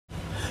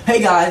Hey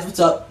guys,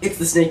 what's up? It's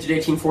the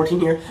Snake1814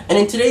 here, and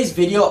in today's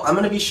video, I'm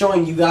going to be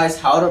showing you guys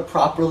how to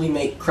properly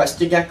make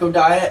Crested Gecko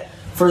diet.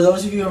 For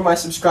those of you who are my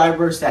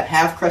subscribers that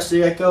have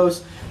Crested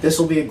Geckos, this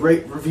will be a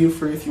great review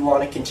for you if you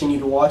want to continue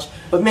to watch.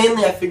 But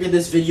mainly, I figured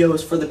this video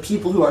is for the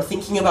people who are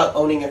thinking about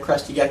owning a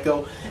Crested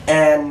Gecko,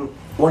 and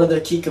one of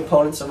the key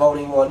components of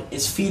owning one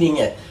is feeding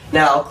it.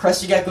 Now,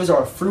 Crested Geckos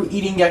are a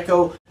fruit-eating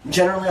gecko.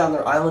 Generally on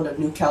their island of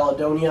New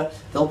Caledonia,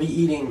 they'll be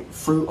eating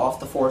fruit off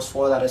the forest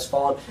floor that has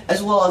fallen,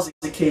 as well as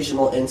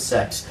occasional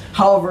insects.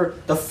 However,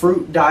 the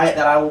fruit diet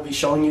that I will be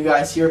showing you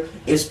guys here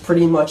is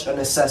pretty much a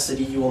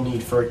necessity you will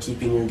need for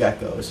keeping your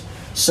geckos.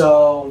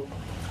 So,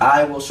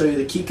 I will show you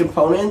the key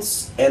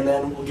components, and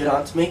then we'll get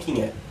on to making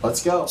it.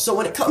 Let's go. So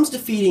when it comes to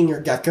feeding your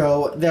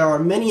gecko, there are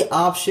many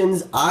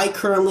options. I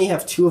currently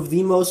have two of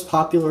the most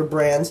popular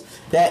brands.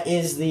 That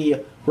is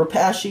the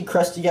Repashy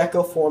Crested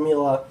Gecko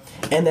formula,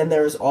 and then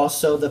there's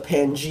also the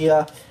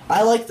Pangea.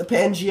 I like the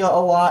Pangea a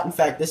lot. In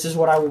fact, this is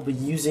what I will be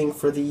using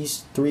for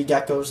these three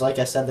geckos. Like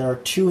I said, there are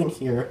two in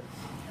here,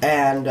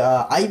 and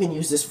I even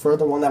use this for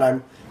the one that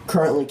I'm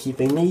currently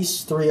keeping.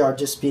 These three are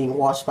just being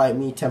watched by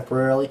me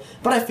temporarily,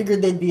 but I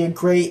figured they'd be a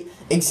great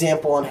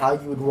example on how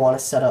you would want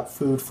to set up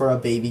food for a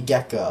baby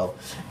gecko.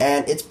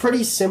 And it's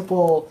pretty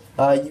simple.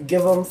 You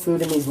give them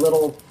food in these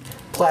little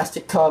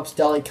plastic cups,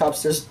 deli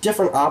cups. There's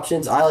different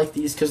options. I like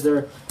these because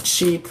they're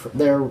cheap.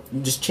 You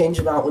just change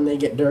them out when they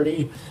get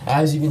dirty.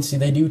 As you can see,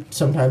 they do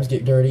sometimes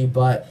get dirty,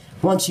 but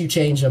once you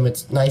change them,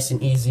 it's nice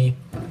and easy.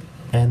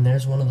 And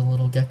there's one of the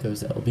little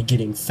geckos that will be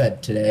getting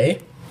fed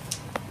today.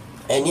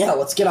 And yeah,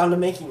 let's get on to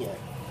making it.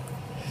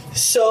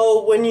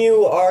 So when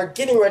you are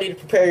getting ready to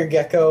prepare your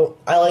gecko,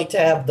 I like to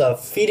have the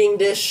feeding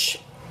dish.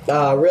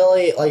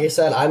 Really, like I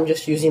said, I'm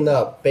just using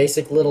the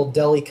basic little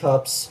deli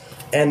cups.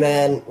 And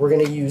then we're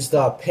going to use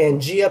the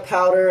Pangea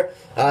powder.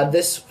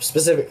 This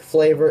specific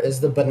flavor is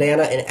the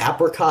banana and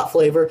apricot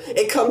flavor.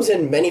 It comes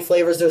in many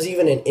flavors. There's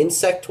even an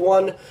insect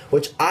one,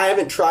 which I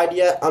haven't tried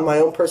yet on my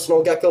own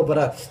personal gecko, but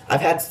I've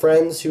had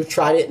friends who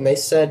tried it and they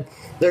said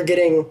they're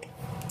getting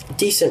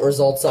decent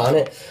results on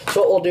it.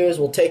 So what we'll do is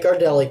we'll take our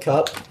deli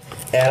cup,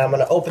 and I'm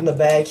going to open the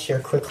bag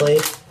here quickly.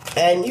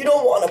 And you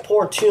don't want to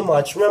pour too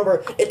much.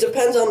 Remember, it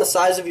depends on the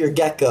size of your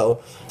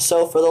gecko.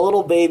 So for the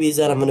little babies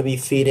that I'm going to be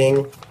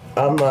feeding,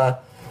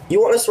 you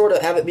want to sort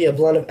of have it be a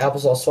blend of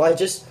applesauce. So I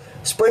just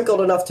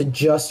sprinkled enough to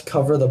just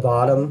cover the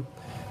bottom.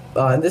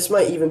 And this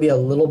might even be a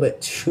little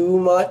bit too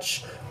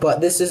much, but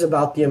this is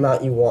about the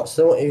amount you want.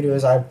 So what you do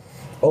is I'm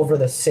over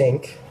the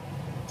sink,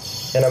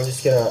 and I'm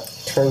just going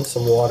to turn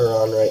some water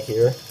on right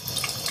here.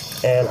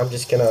 And I'm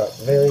just going to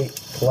very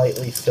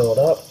lightly fill it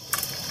up.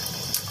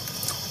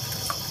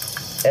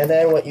 And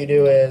then what you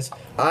do is,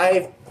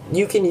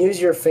 you can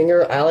use your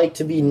finger. I like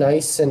to be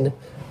nice and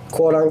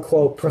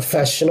quote-unquote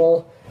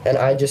professional, and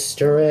I just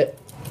stir it,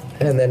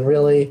 and then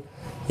really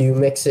you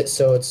mix it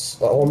so it's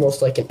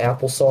almost like an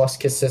applesauce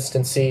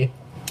consistency,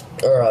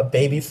 or a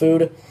baby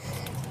food.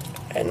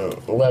 And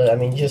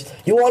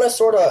you want to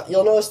sort of,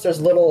 you'll notice there's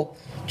little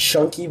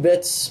chunky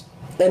bits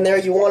in there.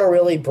 You want to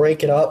really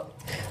break it up,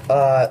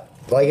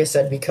 like I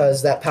said,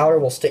 because that powder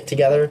will stick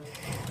together.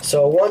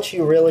 So once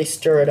you really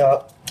stir it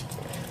up,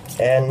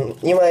 and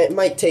it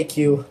might take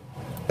you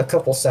a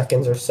couple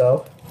seconds or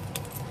so.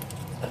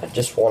 I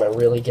just want to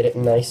really get it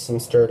nice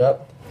and stirred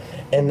up.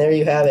 And there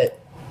you have it.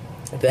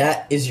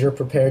 That is your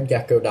prepared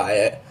gecko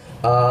diet.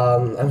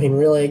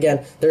 Really,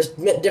 again, there's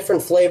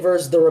different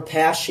flavors. The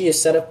Repashy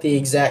is set up the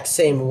exact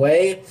same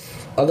way.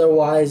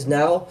 Otherwise,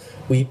 now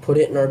we put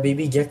it in our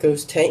baby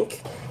gecko's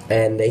tank,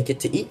 and they get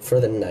to eat for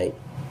the night.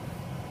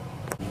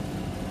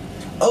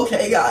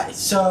 Okay, guys,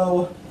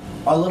 so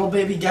our little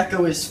baby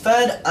gecko is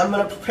fed. I'm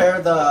going to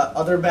prepare the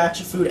other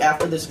batch of food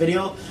after this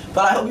video,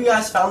 but I hope you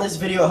guys found this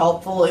video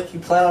helpful. If you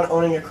plan on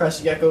owning a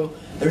Crested Gecko,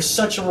 they're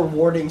such a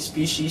rewarding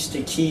species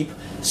to keep,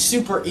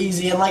 super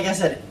easy, and like I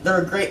said,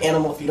 they're a great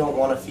animal if you don't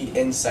want to feed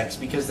insects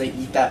because they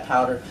eat that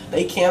powder.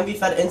 They can be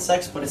fed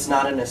insects, but it's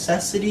not a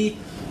necessity,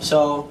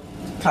 so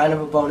kind of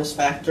a bonus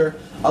factor.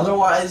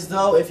 Otherwise,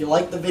 though, if you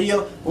like the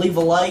video, leave a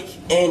like,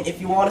 and if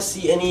you want to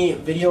see any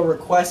video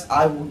requests,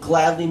 I will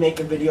gladly make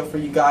a video for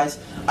you guys.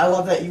 I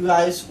love that you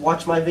guys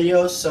watch my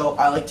videos, so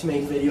I like to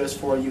make videos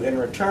for you in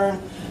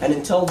return. And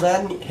until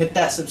then, hit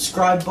that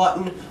subscribe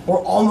button.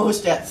 We're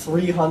almost at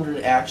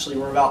 300, actually.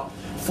 We're about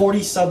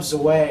 40 subs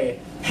away,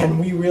 and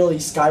we really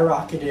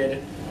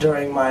skyrocketed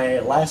during my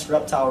last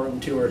reptile room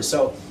tour.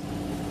 So,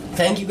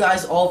 thank you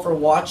guys all for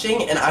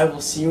watching, and I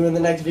will see you in the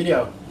next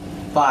video.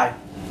 Bye.